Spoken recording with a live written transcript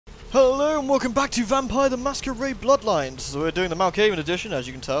Hello and welcome back to Vampire the Masquerade Bloodlines. So we're doing the Malkavian edition, as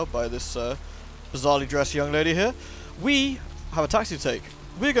you can tell by this bizarrely dressed young lady here. We have a taxi to take.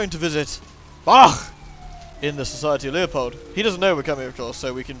 We're going to visit Bach in the Society of Leopold. He doesn't know we're coming, of course,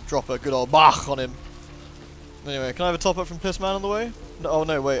 so we can drop a good old Bach on him. Anyway, can I have a top up from Pissman on the way? No, oh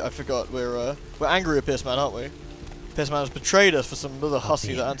no, wait, I forgot. We're angry at Pissman, aren't we? Pissman has betrayed us for some other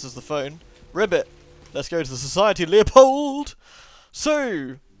hussy that answers the phone. Ribbit, let's go to the Society of Leopold.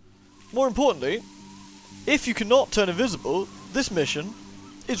 So, more importantly, if you cannot turn invisible, this mission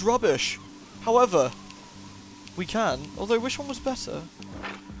is rubbish. However, we can. Although, which one was better?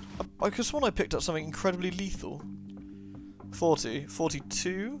 I could have sworn I picked up something incredibly lethal. 40,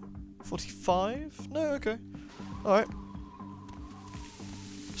 42, 45? No, okay. Alright.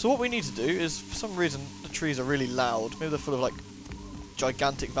 So what we need to do is, for some reason, the trees are really loud. Maybe they're full of, like,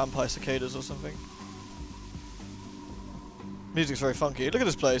 gigantic vampire cicadas or something. Music's very funky. Look at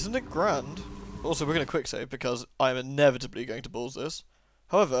this place, isn't it grand? Also, we're going to quick save because I'm inevitably going to pause this.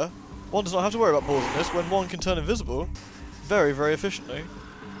 However, one does not have to worry about pausing this when one can turn invisible very, very efficiently.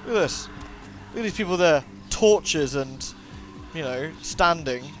 Look at this. Look at these people there. Torches and, you know,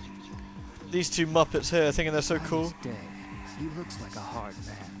 standing. These two Muppets here thinking they're so cool. He looks like a hard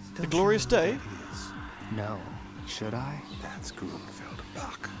man. The Glorious Day? No. Should I? That's Grunfeld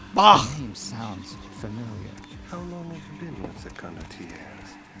Bach. Bah! The name sounds familiar. How long have you been with the Condottiere?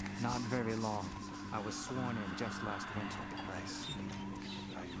 Not very long. I was sworn in just last winter. I see.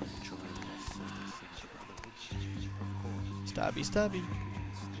 Are you enjoying this brotherhood? Stabby, stabby.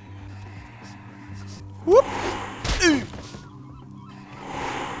 Whoop! Ew.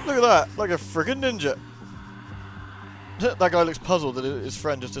 Look at that, like a friggin' ninja. That guy looks puzzled that his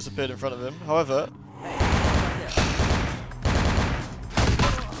friend just disappeared in front of him. However,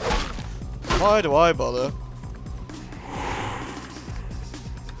 why do I bother?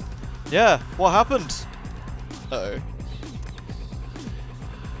 Yeah, what happened? Uh-oh.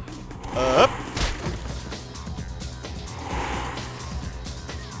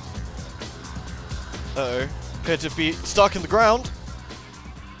 Uh-oh. Appear to be stuck in the ground.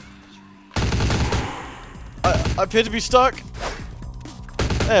 I appear to be stuck.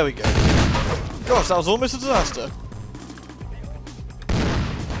 There we go. Gosh, that was almost a disaster.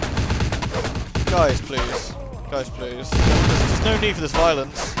 Guys, please. Guys, please. There's no need for this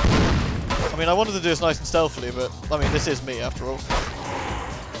violence. I mean, I wanted to do this nice and stealthily, but, I mean, this is me, after all.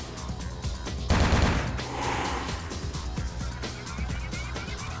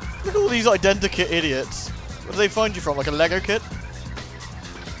 Look at all these identikit idiots. Where do they find you from? Like a Lego kit?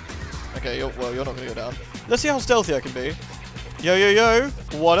 Okay, well, you're not going to go down. Let's see how stealthy I can be. Yo, yo, yo.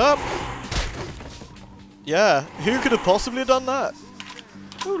 What up? Yeah, who could have possibly done that?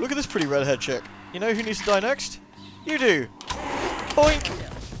 Ooh, look at this pretty redhead chick. You know who needs to die next? You do. Boink.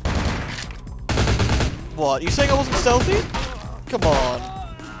 What? You saying I wasn't stealthy? Come on.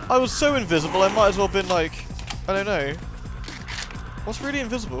 I was so invisible, I might as well have been like... I don't know. What's really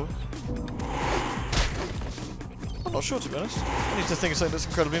invisible? I'm not sure, to be honest. I need to think of something that's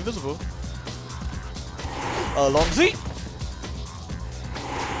incredibly invisible. Alonzi!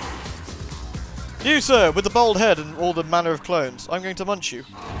 You, sir, with the bald head and all the manner of clones. I'm going to munch you.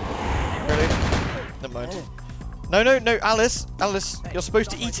 Really? Never mind. No, no, no, Alice. Alice, you're supposed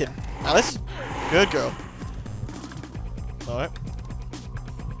to eat him. Alice? Good girl. Alright.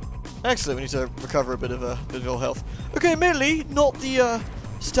 Excellent, we need to recover a bit of ill health. Okay, admittedly, not the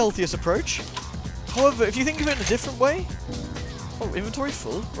stealthiest approach. However, if you think of it in a different way... Oh, inventory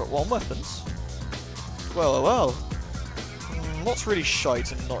full? We're at 1 weapons. Well, well. What's really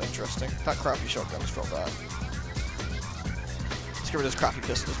shite and not interesting? That crappy shotgun, let's drop that. Let's get rid of this crappy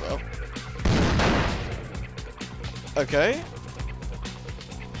pistol as well. Okay.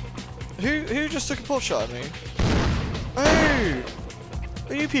 Who just took a pot shot at me? Oh!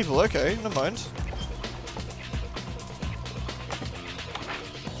 Are you people? Okay, never mind.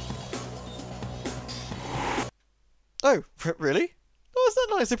 Oh, really? Oh, is that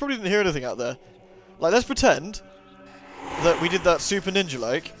nice? They probably didn't hear anything out there. Like, let's pretend that we did that super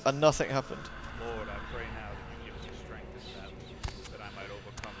ninja-like and nothing happened. Lord, I pray now that you give us the strength and battle, that I might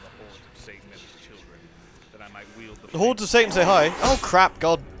overcome the hordes of Satan and his children, that I might wield the hordes of Satan say hi. Oh crap,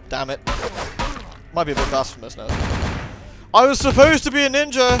 god damn it. Might be a bit blasphemous now. I was supposed to be a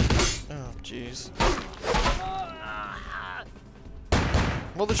ninja! Oh, jeez.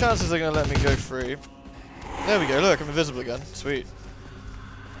 What are the chances they're going to let me go free? There we go, look, I'm invisible again. Sweet.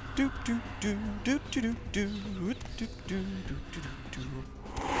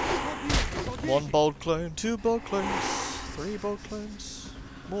 One bold clone, 2 bold clones, 3 bold clones,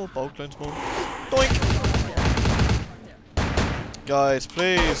 more bold clones, more. Doink! Guys,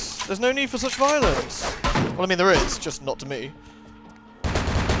 please. There's no need for such violence. Well, I mean, there is, just not to me.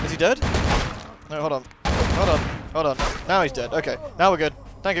 Is he dead? No, hold on. Hold on. Hold on. Now he's dead. Okay, now we're good.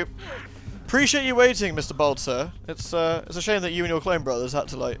 Thank you. Appreciate you waiting, Mr. Bold, sir. It's a shame that you and your clone brothers had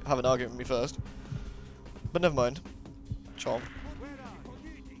to, like, have an argument with me first. But never mind. Chomp.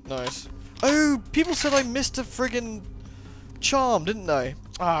 Nice. Oh, people said I missed a friggin' charm, didn't they?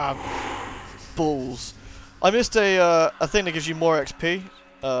 Ah, balls. I missed a thing that gives you more XP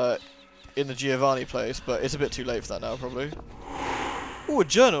in the Giovanni place, but it's a bit too late for that now, probably. Ooh, a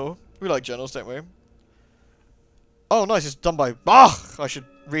journal. We like journals, don't we? Oh, nice. It's done by... Ah! I should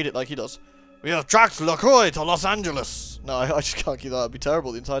read it like he does. We have tracked LaCroix to Los Angeles. No, I just can't keep that. That'd be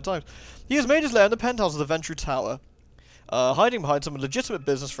terrible the entire time. He has made his lair in the penthouse of the Ventru Tower, hiding behind some legitimate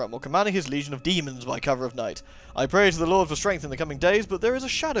business front while commanding his legion of demons by cover of night. I pray to the Lord for strength in the coming days, but there is a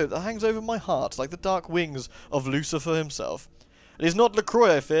shadow that hangs over my heart like the dark wings of Lucifer himself. It is not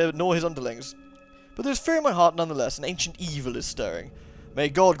LaCroix I fear, nor his underlings. But there is fear in my heart nonetheless, and ancient evil is stirring. May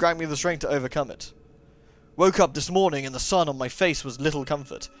God grant me the strength to overcome it. Woke up this morning and the sun on my face was little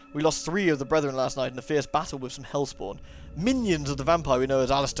comfort. We lost 3 of the brethren last night in a fierce battle with some hellspawn. Minions of the vampire we know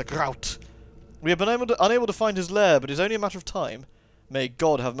as Alistair Grout. We have been unable to find his lair, but it is only a matter of time. May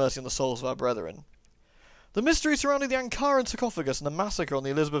God have mercy on the souls of our brethren. The mystery surrounding the Ankaran sarcophagus and the massacre on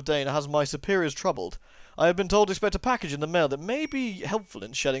the Elizabeth Dana has my superiors troubled. I have been told to expect a package in the mail that may be helpful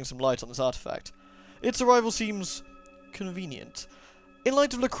in shedding some light on this artifact. Its arrival seems convenient, in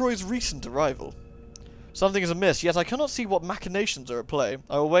light of LaCroix's recent arrival. Something is amiss, yet I cannot see what machinations are at play.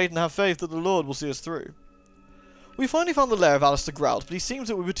 I will wait and have faith that the Lord will see us through. We finally found the lair of Alistair Grout, but he seems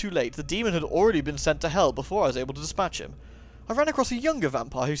that we were too late. The demon had already been sent to hell before I was able to dispatch him. I ran across a younger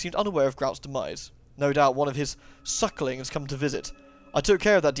vampire who seemed unaware of Grout's demise. No doubt one of his sucklings come to visit. I took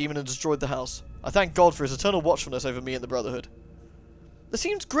care of that demon and destroyed the house. I thank God for his eternal watchfulness over me and the Brotherhood. There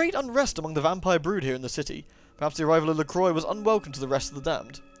seems great unrest among the vampire brood here in the city. Perhaps the arrival of LaCroix was unwelcome to the rest of the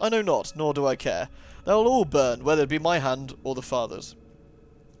damned. I know not, nor do I care. They will all burn, whether it be my hand or the Father's.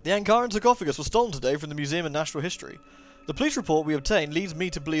 The Ankaran sarcophagus was stolen today from the Museum of Natural History. The police report we obtained leads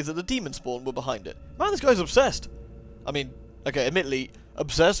me to believe that the demon spawn were behind it. Man, this guy's obsessed. I mean, okay, admittedly,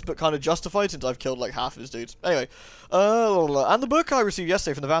 obsessed, but kind of justified since I've killed like half of his dudes. Anyway, and the book I received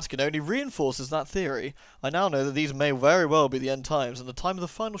yesterday from the Vatican only reinforces that theory. I now know that these may very well be the end times, and the time of the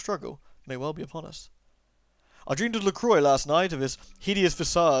final struggle may well be upon us. I dreamed of LaCroix last night, of his hideous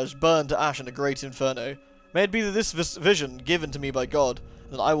visage burned to ash in a great inferno. May it be that this vision given to me by God,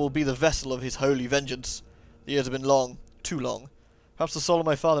 and that I will be the vessel of his holy vengeance. The years have been long, too long. Perhaps the soul of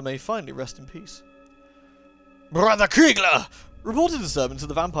my father may finally rest in peace. Brother Kriegler! Reported disturbance at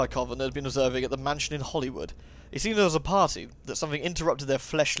the vampire coven had been observing at the mansion in Hollywood. It seemed there was a party, that something interrupted their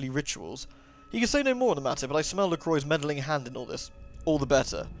fleshly rituals. He could say no more on the matter, but I smell LaCroix's meddling hand in all this. All the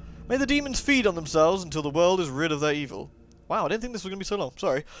better. May the demons feed on themselves until the world is rid of their evil. Wow, I didn't think this was going to be so long.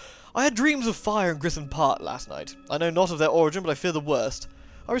 Sorry. I had dreams of fire and Grissom Park last night. I know not of their origin, but I fear the worst.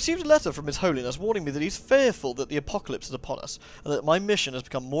 I received a letter from His Holiness warning me that he's fearful that the apocalypse is upon us, and that my mission has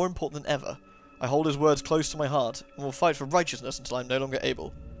become more important than ever. I hold his words close to my heart, and will fight for righteousness until I am no longer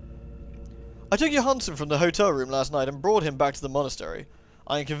able. I took Johansson from the hotel room last night and brought him back to the monastery.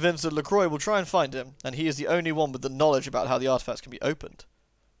 I am convinced that LaCroix will try and find him, and he is the only one with the knowledge about how the artifacts can be opened.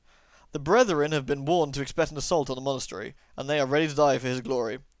 The brethren have been warned to expect an assault on the monastery, and they are ready to die for his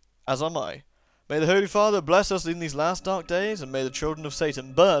glory. As am I. May the Holy Father bless us in these last dark days, and may the children of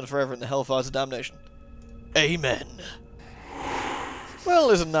Satan burn forever in the hellfires of damnation. Amen.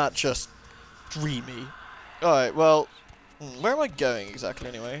 Well, isn't that just dreamy? Alright, well, where am I going exactly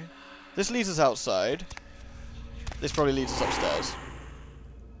anyway? This leads us outside. This probably leads us upstairs.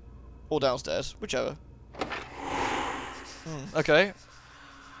 Or downstairs, whichever. Okay.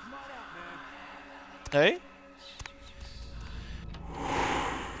 Hey?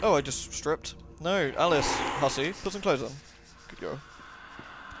 Oh, I just stripped. No, Alice, hussy, put some clothes on. Good girl.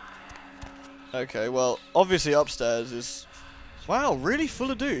 Okay, well, obviously upstairs is... Wow, really full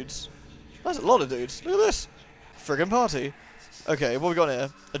of dudes. That's a lot of dudes. Look at this. Friggin' party. Okay, what we got here?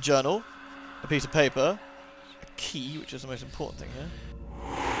 A journal, a piece of paper, a key, which is the most important thing here.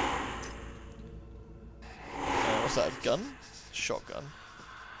 What's that, a gun? Shotgun.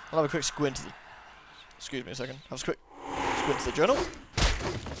 I'll have a quick squint to the... Excuse me a second. Have a quick squint to the journal.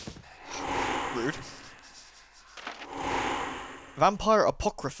 Rude. Vampire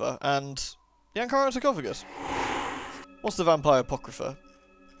Apocrypha and the Ankaran sarcophagus. What's the Vampire Apocrypha?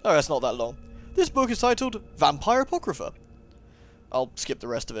 Oh, that's not that long. This book is titled Vampire Apocrypha. I'll skip the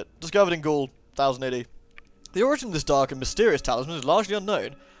rest of it. Discovered in Gaul, 1000 AD. The origin of this dark and mysterious talisman is largely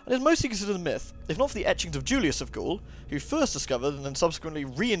unknown. and is mostly considered a myth. If not for the etchings of Julius of Gaul, who first discovered and then subsequently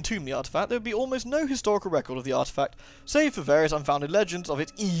re-entombed the artifact, there would be almost no historical record of the artifact, save for various unfounded legends of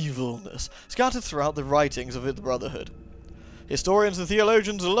its evilness, scattered throughout the writings of the Brotherhood. Historians and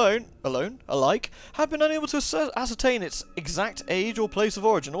theologians alike have been unable to ascertain its exact age or place of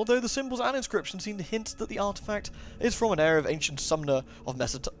origin, although the symbols and inscriptions seem to hint that the artifact is from an area of ancient Sumner of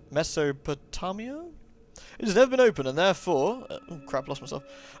Mesopotamia. It has never been opened, and therefore... lost myself.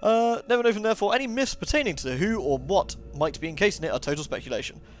 Never been opened, therefore, any myths pertaining to who or what might be encased in it are total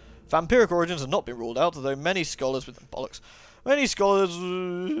speculation. Vampiric origins have not been ruled out, although many scholars with... Many scholars...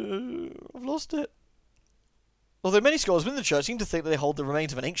 I've lost it. Although many scholars within the church seem to think that they hold the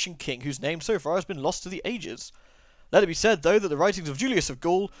remains of an ancient king whose name so far has been lost to the ages. Let it be said, though, that the writings of Julius of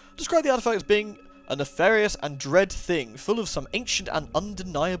Gaul describe the artifact as being a nefarious and dread thing, full of some ancient and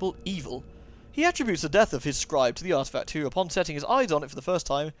undeniable evil. He attributes the death of his scribe to the artifact, who, upon setting his eyes on it for the first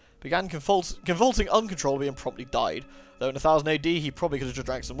time, began convulsing uncontrollably and promptly died. Though in 1000 AD, he probably could have just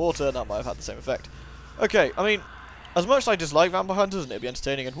drank some water, and that might have had the same effect. Okay, I mean, as much as I dislike vampire hunters, and it'd be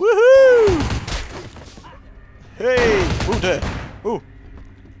entertaining and woohoo! Hey! Ooh, dead. Ooh.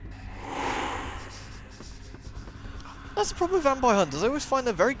 That's the problem with vampire hunters. I always find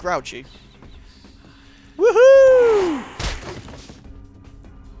they're very grouchy. Woohoo!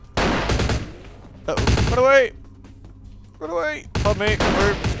 Uh-oh. Run away! Run away! Pardon me.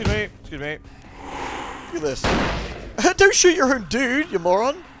 Excuse me. Excuse me. Look at this. Don't shoot your own dude, you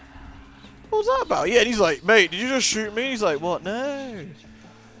moron! What was that about? Yeah, and he's like, mate, did you just shoot me? He's like, what? No.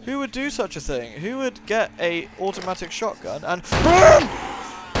 Who would do such a thing? Who would get a automatic shotgun and...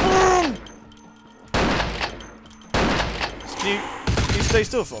 Can you stay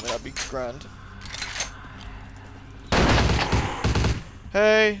still for me? That'd be grand.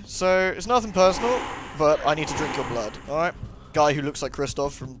 Hey, so it's nothing personal, but I need to drink your blood, alright? Guy who looks like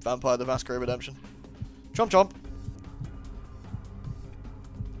Kristoff from Vampire the Masquerade Redemption. Chomp chomp.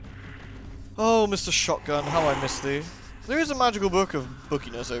 Oh, Mr. Shotgun, how I miss thee. There is a magical book of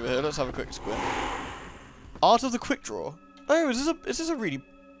bookiness over here. Let's have a quick squint. Art of the Quick Draw. Oh, is this a really...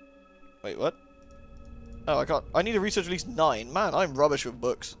 Wait, what? Oh, I can't... I need to research at least 9. Man, I'm rubbish with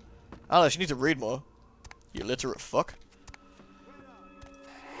books. Alice, you need to read more. You illiterate fuck.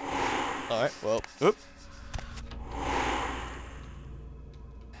 Alright, well... Oop.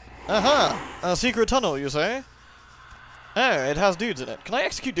 Aha! A secret tunnel, you say? Oh, it has dudes in it. Can I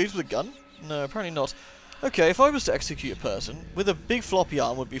execute dudes with a gun? No, apparently not. Okay, if I was to execute a person, with a big floppy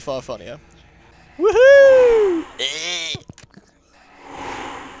arm would be far funnier. Woohoo!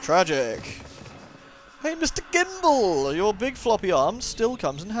 Tragic. Hey, Mr. Gimbal! Your big floppy arm still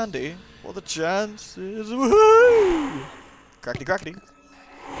comes in handy. What are the chances? Woohoo! Crackety crackety.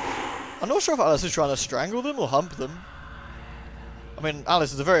 I'm not sure if Alice is trying to strangle them or hump them. I mean,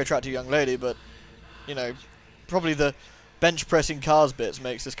 Alice is a very attractive young lady, but, you know, probably the bench pressing cars bits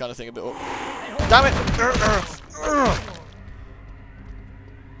makes this kind of thing a bit awkward. Damn it!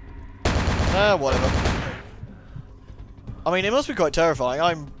 Whatever. I mean, it must be quite terrifying.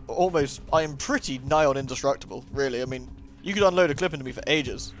 I am pretty nigh on indestructible, really. I mean, you could unload a clip into me for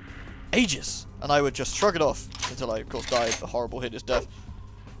ages. Ages! And I would just shrug it off until I, of course, died a horrible, hideous death.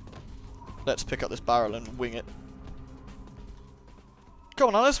 Let's pick up this barrel and wing it. Come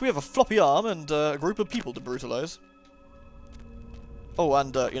on, Alice, we have a floppy arm and a group of people to brutalize. Oh,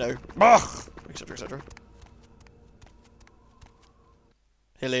 and, you know, etc, etc.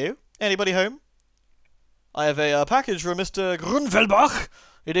 Hello? Anybody home? I have a package from Mr. Grunfelbach.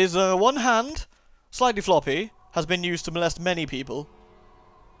 It is one hand, slightly floppy, has been used to molest many people.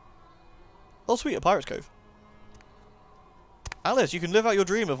 Oh, sweet, a pirate's cove. Alice, you can live out your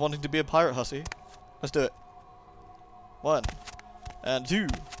dream of wanting to be a pirate hussy. Let's do it. 1, and 2,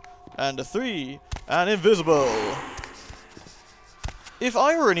 and 3, and invisible. If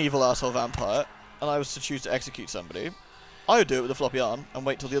I were an evil asshole vampire, and I was to choose to execute somebody, I would do it with a floppy arm, and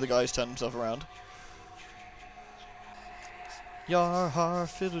wait till the other guys turn themselves around. Yar har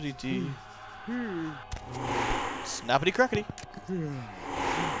fiddly dee. Snappity crackety.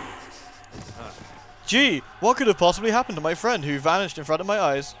 Gee, what could have possibly happened to my friend who vanished in front of my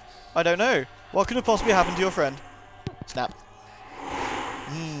eyes? I don't know. What could have possibly happened to your friend? Snap.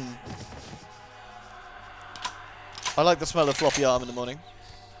 I like the smell of floppy arm in the morning.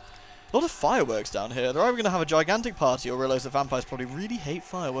 A lot of fireworks down here. They're either going to have a gigantic party or realise that vampires probably really hate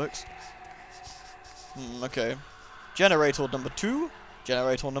fireworks. Okay. Generator number 2.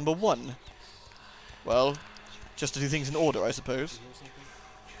 Generator number 1. Well, just to do things in order, I suppose.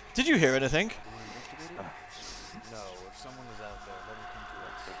 Did you hear anything? No, if someone is out there, let him come to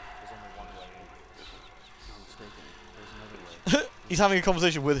us. There's only one way in. If I'm mistaken, there's another way. He's having a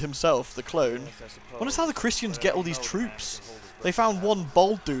conversation with himself, the clone. I wonder how the Christians get all these troops. They found one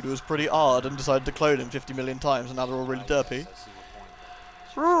bald dude who was pretty hard and decided to clone him 50 million times, and now they're all really derpy.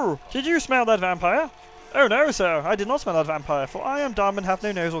 Ooh, did you smell that vampire? Oh no, sir, I did not smell that vampire, for I am dumb and have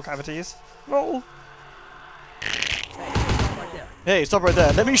no nasal cavities. Roll. Hey, stop right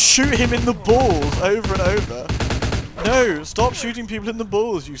there. Let me shoot him in the balls over and over. No, stop shooting people in the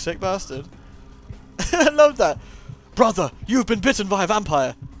balls, you sick bastard. I love that. Brother, you've been bitten by a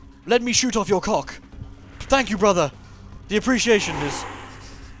vampire. Let me shoot off your cock. Thank you, brother. The appreciation is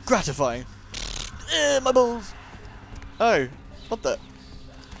gratifying. My balls. Oh, what the?